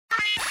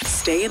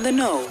Stay in the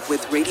know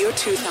with Radio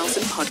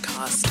 2000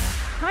 podcast.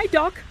 Hi,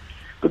 Doc.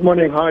 Good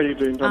morning. How are you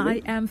doing,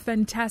 Tommy? I am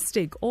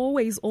fantastic.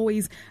 Always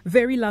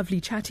very lovely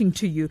chatting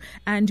to you.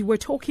 And we're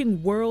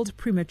talking World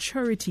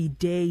Prematurity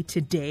Day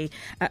today.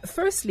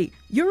 Firstly,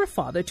 you're a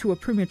father to a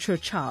premature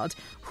child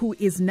who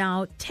is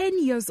now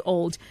 10 years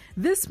old.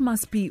 This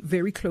must be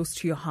very close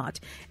to your heart.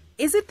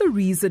 Is it the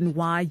reason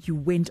why you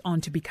went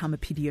on to become a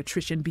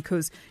pediatrician?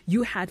 Because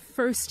you had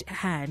first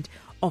hand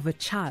of a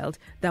child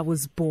that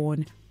was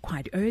born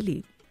quite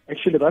early?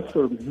 Actually, that's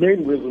the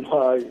main reason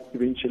why I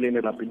eventually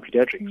ended up in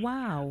pediatrics.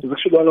 Wow. It's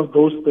actually one of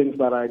those things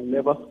that I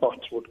never thought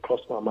would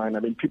cross my mind.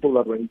 I mean, people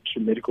that went to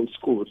medical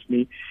school with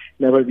me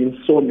never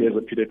even saw me as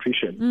a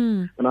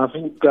pediatrician. And I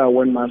think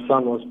when my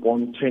son was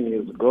born 10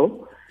 years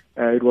ago,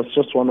 it was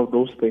just one of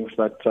those things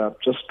that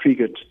just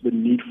triggered the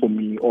need for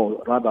me,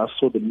 or rather I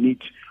saw the need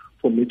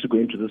for me to go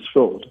into this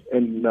field.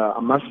 And I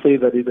must say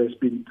that it has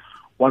been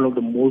one of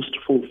the most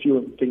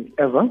fulfilling things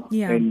ever,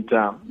 and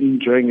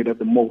enjoying it at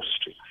the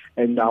most.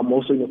 And I'm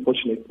also in a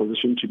fortunate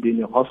position to be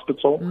in a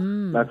hospital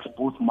that's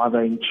both mother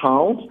and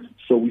child.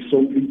 So we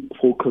solely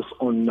focus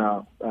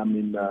on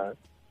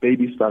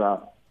babies that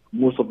are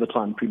most of the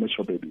time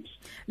premature babies.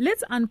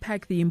 Let's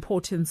unpack the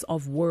importance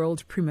of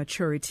World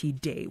Prematurity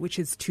Day, which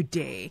is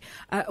today.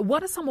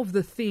 What are some of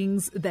the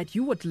things that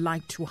you would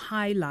like to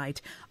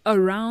highlight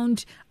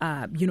around,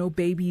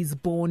 babies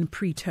born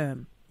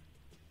preterm?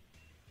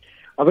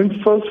 I think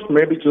first,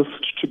 maybe just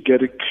to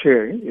get it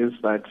clear, is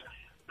that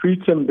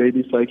preterm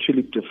babies are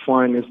actually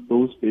defined as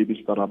those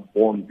babies that are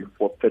born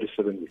before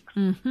 37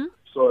 weeks.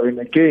 So, and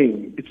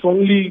again, it's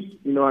only,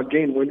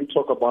 when you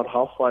talk about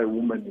how far a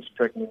woman is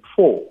pregnant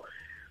for,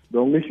 the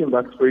only thing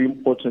that's very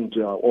important,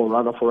 or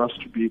rather for us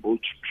to be able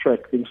to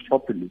track things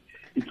properly,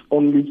 it's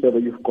only whether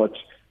you've got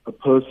a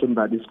person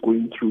that is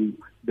going through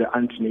the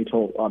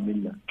antenatal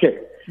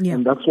care.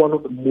 And that's one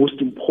of the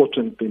most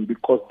important things,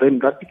 because then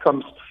that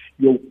becomes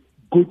your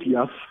good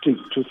yardstick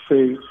to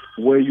say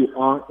where you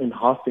are and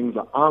how things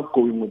are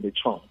going with the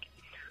child.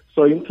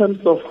 So in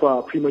terms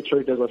of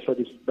prematurity, as I said,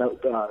 is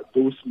that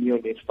those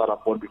neonates that are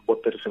born before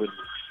 37 weeks.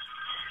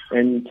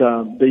 And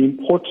the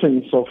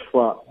importance of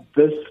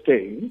this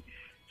day is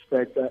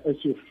that, as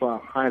you've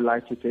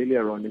highlighted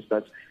earlier on, is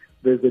that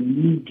there's a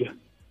need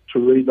to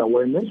raise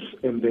awareness,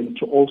 and then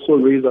to also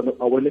raise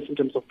awareness in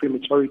terms of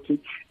prematurity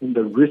and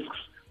the risks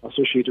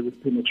associated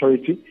with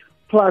prematurity,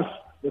 plus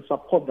the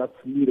support that's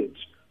needed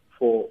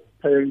for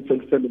parents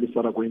and families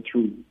that are going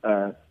through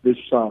this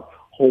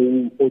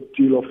whole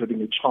ordeal of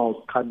having a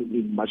child coming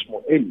in much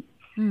more early.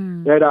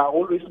 That I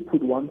always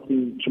put one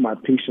thing to my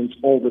patients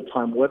all the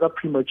time, whether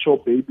premature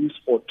babies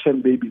or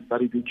 10 babies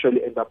that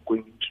eventually end up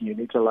going into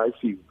neonatal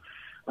ICU.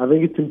 I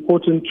think it's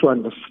important to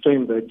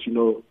understand that,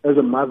 as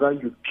a mother,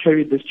 you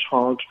carry this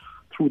child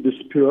through this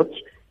period,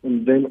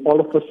 and then all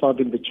of a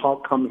sudden the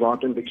child comes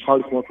out and the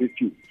child is not with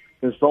you.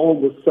 There's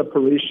all the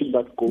separation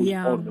that goes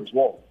on as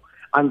well.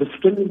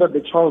 Understanding that the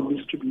child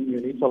needs to be in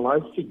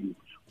neonatal ICU,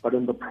 but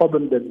then the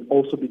problem then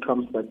also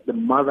becomes that the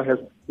mother has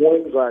more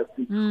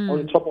anxiety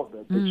on top of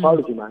that. The child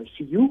is in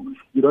ICU,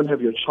 you don't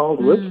have your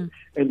child with,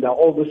 and there are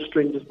all the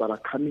strangers that are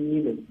coming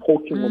in and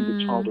poking on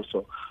the child or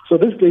so. So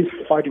this day is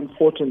quite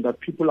important that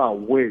people are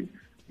aware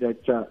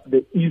that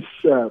there is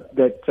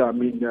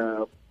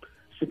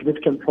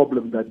significant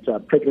problem that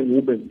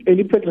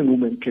any pregnant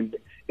woman can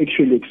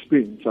actually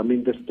experience. I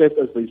mean, the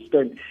stats as they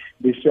stand,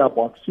 they say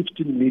about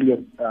 15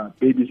 million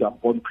babies are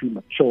born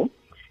premature.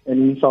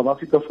 And in South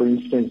Africa, for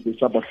instance, they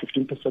say about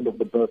 15% of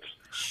the births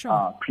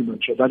are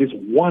premature. That is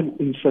 1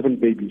 in 7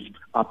 babies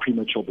are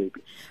premature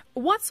babies.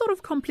 What sort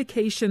of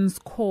complications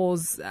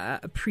cause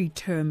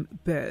preterm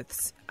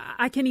births?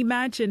 I can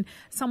imagine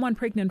someone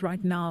pregnant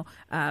right now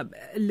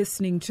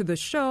listening to the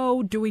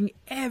show, doing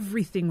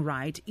everything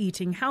right,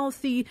 eating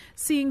healthy,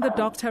 seeing the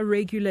doctor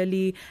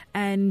regularly,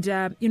 and,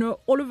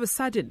 all of a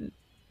sudden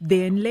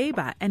they're in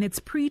labor and it's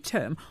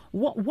preterm.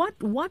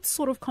 What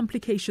sort of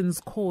complications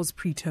cause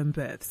preterm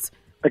births?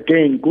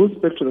 Again, goes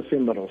back to the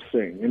thing that I was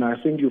saying. And I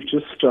think you've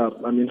just,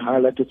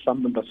 highlighted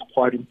something that's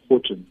quite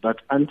important, that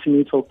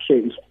antenatal care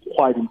is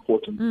quite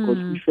important, because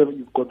if ever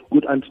you've got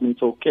good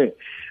antenatal care,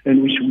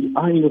 and which we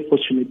are in a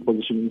fortunate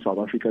position in South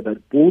Africa,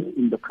 that both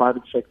in the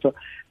private sector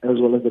as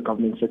well as the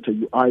government sector,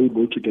 you are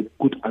able to get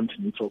good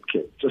antenatal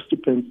care. It just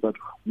depends that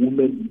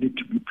women need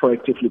to be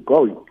proactively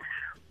going.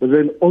 But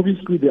then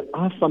obviously there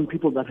are some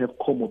people that have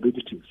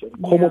comorbidities. And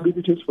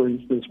comorbidities, for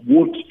instance,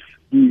 would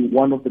be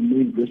one of the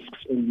main risks.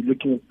 And you're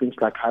looking at things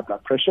like high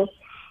blood pressure.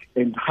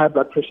 And high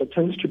blood pressure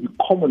tends to be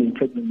common in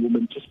pregnant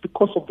women just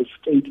because of the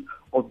state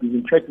of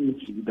being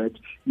pregnancy, that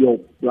your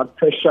blood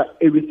pressure,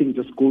 everything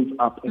just goes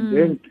up. And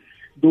then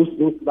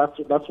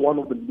that's one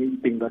of the main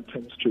things that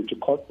tends to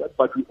cause that.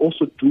 But we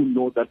also do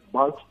know that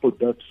multiple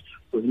births,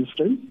 for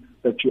instance,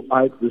 that you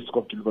are at risk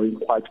of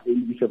delivering quite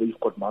early if ever you've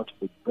got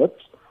multiple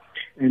births.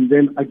 And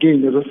then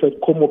again, as I said,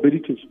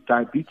 comorbidities,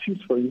 diabetes,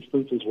 for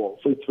instance, as well.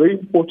 So it's very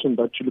important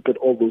that you look at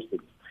all those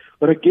things.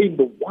 But again,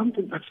 the one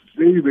thing that's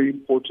very, very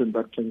important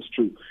that tends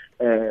to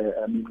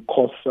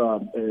cause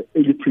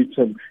early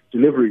preterm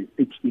delivery.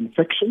 It's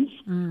infections.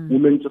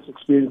 Women just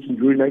experiencing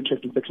urinary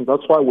tract infections.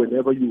 That's why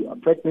whenever you are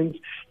pregnant,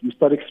 you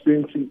start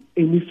experiencing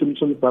any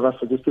symptoms that are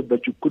suggested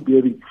that you could be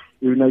having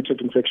urinary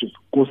tract infections.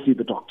 Go see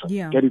the doctor.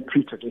 Get it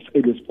treated as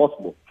early as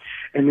possible.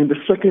 And then the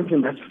second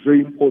thing that's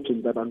very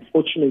important that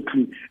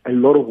unfortunately a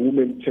lot of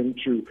women tend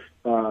to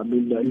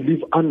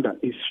live under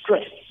is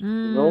stress.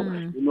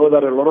 You know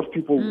that a lot of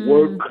people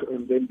work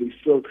and then they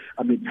still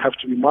have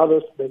to be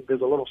mothers. Then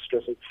there's a lot of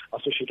stress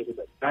associated with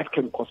that. That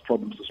can cause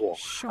problems as well.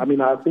 Sure. I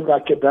think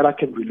I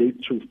can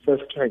relate to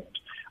firsthand.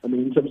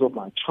 In terms of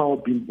my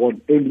child being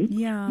born early,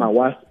 my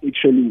wife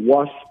actually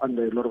was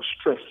under a lot of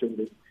stress,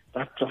 and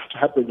that just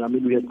happened.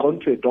 We had gone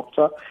to a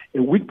doctor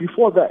a week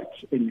before that,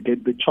 and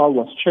the child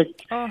was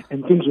checked,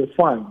 and things were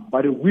fine.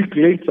 But a week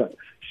later,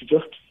 she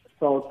just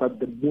felt that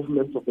the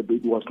movement of the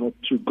baby was not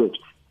too good.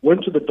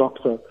 Went to the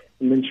doctor,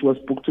 and then she was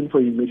booked in for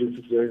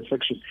emergency cesarean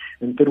section.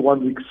 And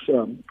 31 weeks,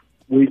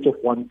 weight of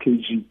 1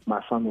 kg,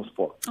 my son was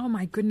born. Oh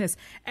my goodness.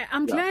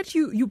 I'm glad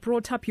you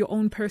brought up your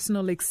own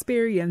personal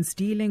experience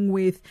dealing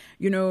with,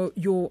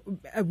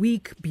 a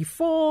week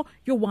before,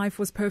 your wife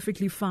was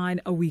perfectly fine.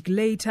 A week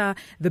later,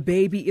 the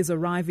baby is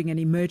arriving, an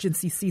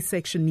emergency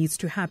C-section needs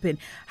to happen.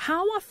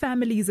 How are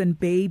families and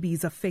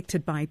babies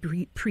affected by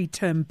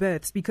preterm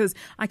births? Because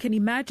I can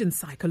imagine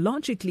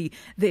psychologically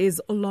there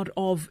is a lot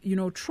of,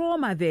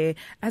 trauma there,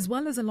 as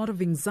well as a lot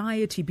of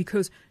anxiety,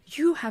 because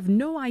you have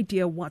no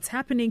idea what's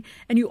happening,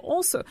 and you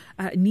also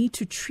need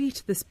to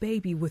treat this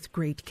baby with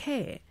great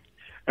care.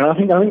 And I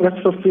think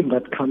that's the thing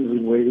that comes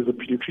in where as a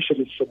pediatrician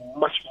it's a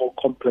much more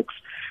complex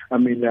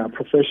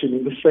profession,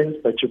 in the sense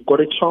that you've got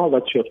a child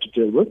that you have to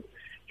deal with,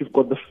 you've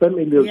got the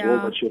family as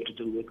well that you have to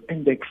deal with,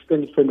 and the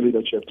extended family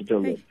that you have to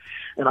deal with.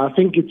 And I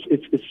think it's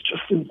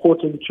just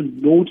important to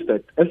note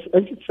that, as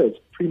it says,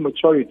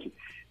 prematurity,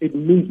 it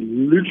means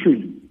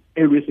literally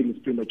everything is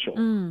premature.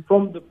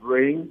 From the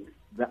brain,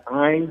 the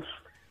eyes,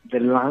 the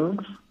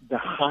lungs, the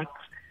heart,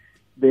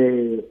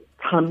 the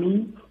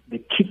tummy, the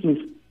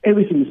kidneys,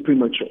 everything is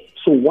premature.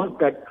 So what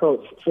that says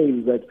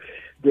is that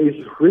there is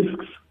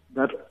risks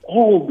that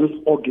all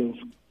these organs,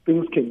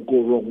 things can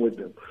go wrong with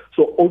them.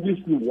 So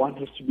obviously one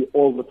has to be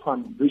all the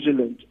time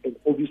vigilant and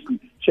obviously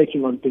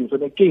checking on things.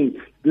 And again,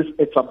 this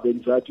adds up the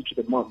anxiety to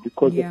the mom,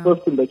 because the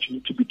first thing that you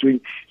need to be doing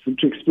is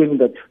to explain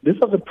that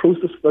these are the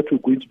processes that we're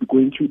going to be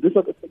going through. These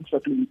are the things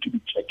that we need to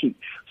be checking.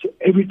 So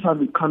every time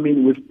we come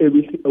in with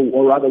everything,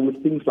 or rather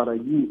with things that are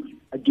new,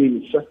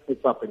 again, it just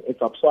adds up and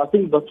adds up. So I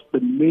think that's the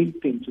main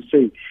thing to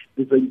say,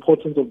 is the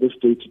importance of this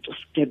day to just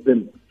get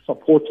them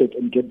supported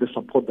and get the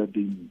support that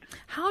they need.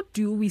 How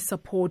do we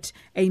support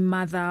a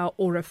mother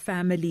or a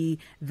family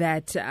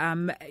that,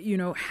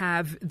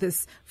 have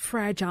this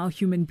fragile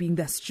human being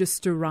that's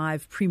just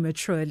arrived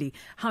prematurely?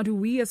 How do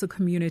we as a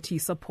community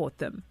support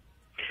them?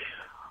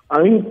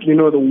 I think,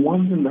 the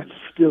one thing that's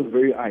still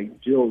very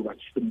ideal, that's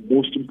the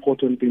most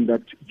important thing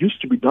that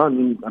used to be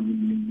done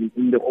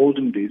in the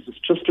olden days, is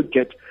just to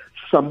get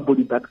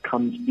somebody that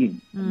comes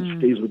in and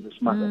stays with this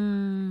mother.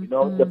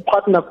 The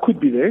partner could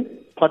be there,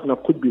 partner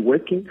could be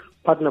working,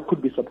 partner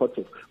could be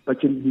supportive,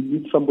 but you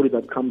need somebody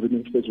that comes in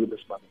and stays with this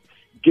mother.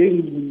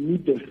 Again, you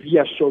need the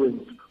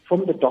reassurance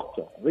from the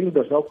doctor. I think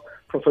the health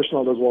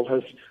professional as well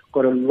has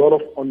got a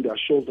lot on their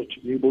shoulders to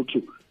be able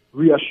to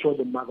reassure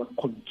the mother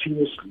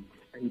continuously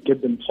and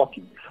get them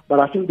talking. But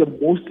I think the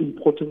most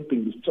important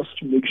thing is just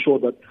to make sure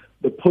that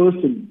the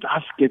person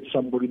does get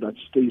somebody that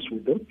stays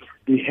with them.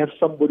 They have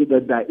somebody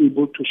that they're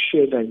able to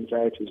share their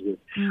anxieties with.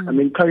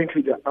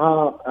 Currently there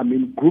are,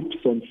 groups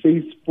on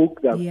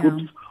Facebook, there are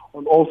groups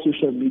on all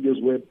social medias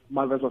where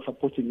mothers are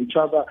supporting each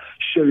other,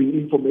 sharing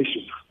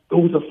information.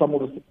 Those are some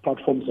of the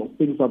platforms or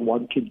things that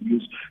one can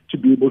use to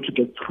be able to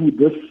get through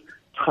this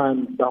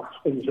time, that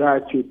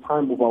anxiety,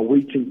 time of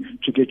waiting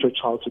to get your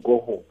child to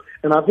go home.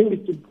 And I think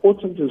it's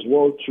important as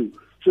well to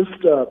just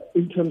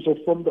in terms of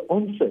from the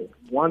onset,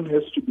 one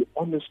has to be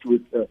honest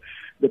with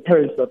the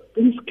parents that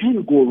things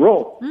can go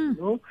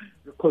wrong,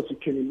 because you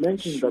can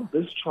imagine that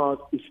this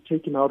child is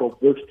taken out of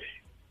this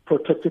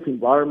protective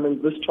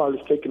environment. This child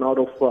is taken out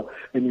of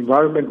an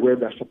environment where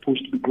they're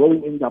supposed to be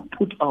growing in, they're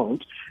put out,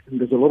 and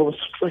there's a lot of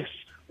stress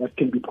that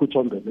can be put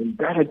on them. And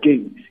that,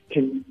 again,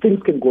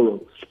 things can go wrong.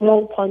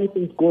 Small, tiny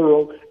things go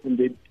wrong, and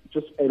they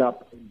just add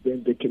up, and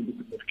then they can be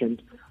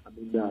significant,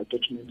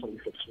 detrimental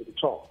effects for the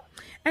child.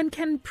 And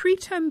can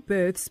preterm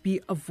births be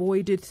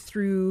avoided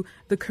through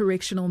the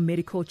correctional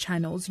medical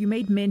channels? You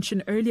made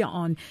mention earlier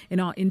on in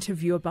our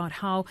interview about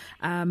how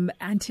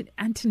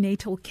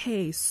antenatal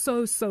care is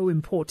so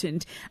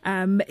important.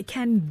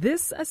 Can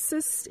this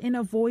assist in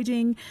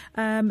avoiding,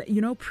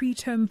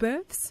 preterm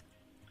births?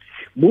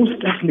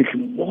 Most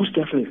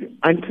definitely.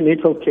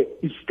 Antenatal care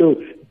is still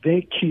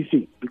the key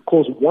thing,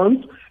 because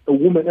once a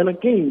woman, and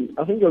again,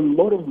 I think a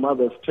lot of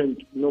mothers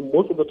tend,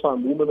 most of the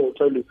time, women will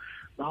tell you,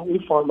 now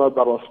we found out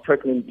that I was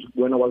pregnant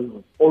when I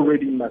was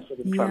already in my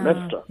second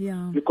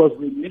trimester, because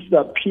they miss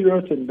their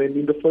period, and then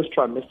in the first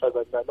trimester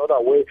they're not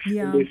aware,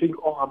 and they think,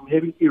 I'm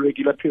having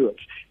irregular periods.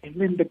 And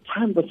then the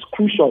time that's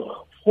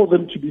crucial for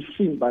them to be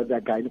seen by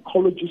their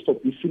gynecologist or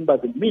be seen by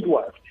the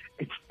midwife,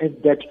 it's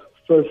at that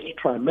first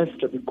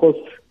trimester, because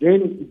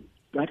then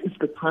that is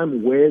the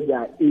time where they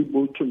are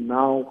able to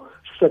now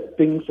set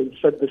things and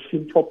set the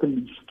scene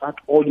properly, start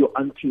all your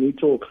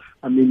antenatal,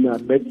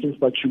 medicines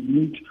that you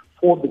need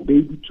for the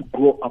baby to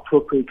grow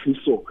appropriately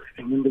so.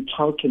 And then the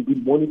child can be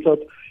monitored.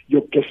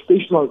 Your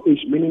gestational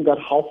age, meaning that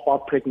how far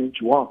pregnant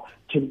you are,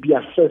 can be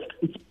assessed.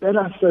 It's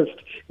better assessed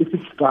if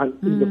it's done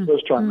in the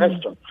first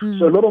trimester.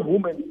 So a lot of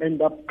women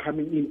end up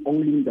coming in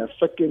only in their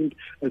second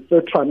and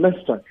third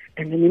trimester.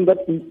 And then in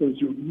that instance,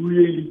 you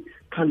really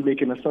can't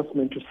make an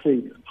assessment to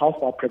say how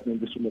far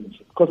pregnant this woman is.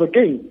 Because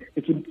again,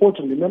 it's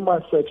important. Remember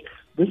I said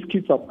these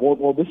kids are born,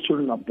 or these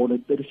children are born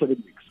at 37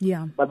 weeks.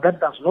 Yeah. But that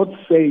does not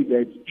say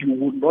that you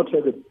would not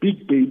have a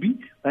big baby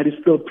that is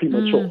still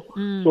premature.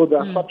 So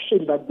the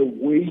assumption that the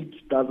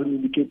weight doesn't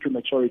indicate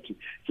prematurity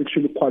is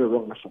actually quite a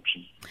wrong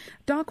assumption.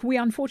 Doc, we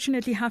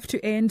unfortunately have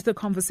to end the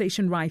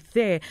conversation right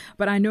there,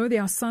 but I know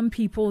there are some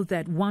people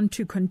that want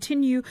to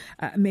continue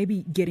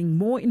maybe getting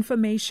more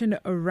information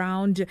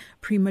around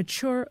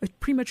premature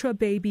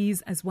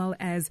babies, as well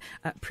as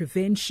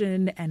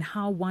prevention and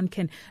how one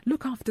can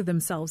look after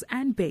themselves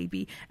and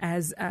baby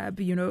as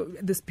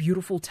this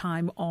beautiful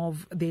time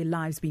of their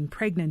lives being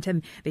pregnant,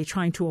 and they're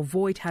trying to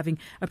avoid having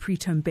a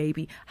preterm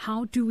baby.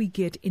 How do we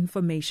get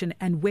information,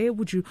 and where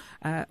would you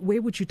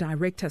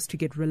direct us to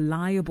get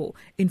reliable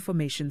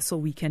information so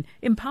we can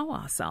empower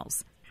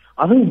ourselves?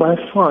 I think by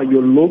far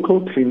your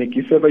local clinic,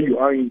 if ever you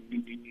are in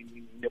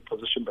a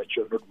position that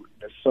you're not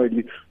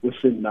necessarily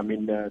within,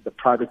 the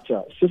private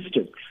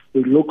system,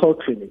 the local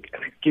clinic,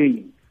 and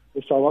again,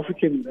 the South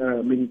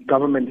African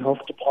government health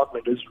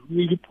department has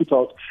really put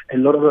out a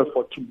lot of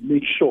effort to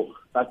make sure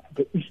that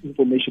there is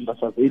information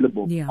that's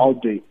available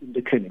out there in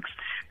the clinics.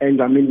 And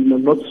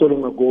not so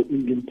long ago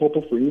in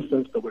Limpopo, for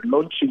instance, they were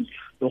launching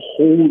the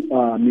whole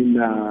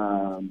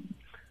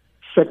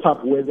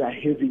setup where they're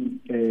having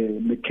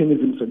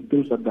mechanisms and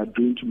things that they're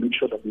doing to make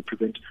sure that they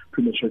prevent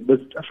premature.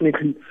 There's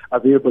definitely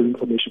available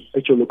information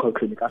at your local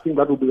clinic. I think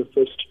that will be the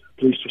first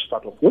place to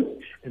start off with.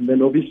 And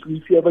then obviously,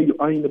 if ever you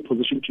are in a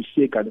position to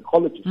see a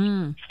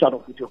gynecologist, start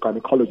off with your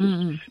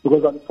gynecologist.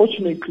 Because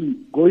unfortunately,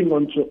 going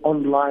on to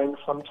online,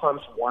 sometimes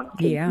one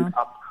can end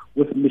up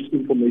with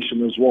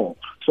misinformation as well.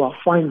 So I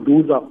find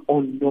those are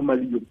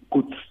normally your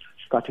good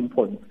starting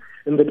points.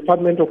 And the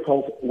Department of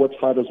Health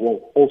website as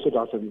well also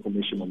does have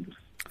information on this.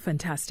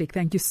 Fantastic.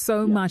 Thank you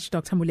so much,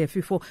 Dr.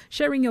 Molefi, for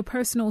sharing your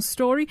personal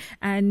story.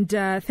 And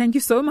thank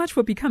you so much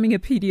for becoming a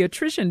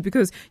pediatrician,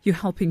 because you're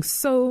helping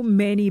so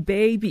many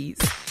babies.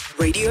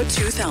 Radio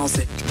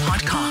 2000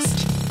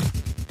 podcast.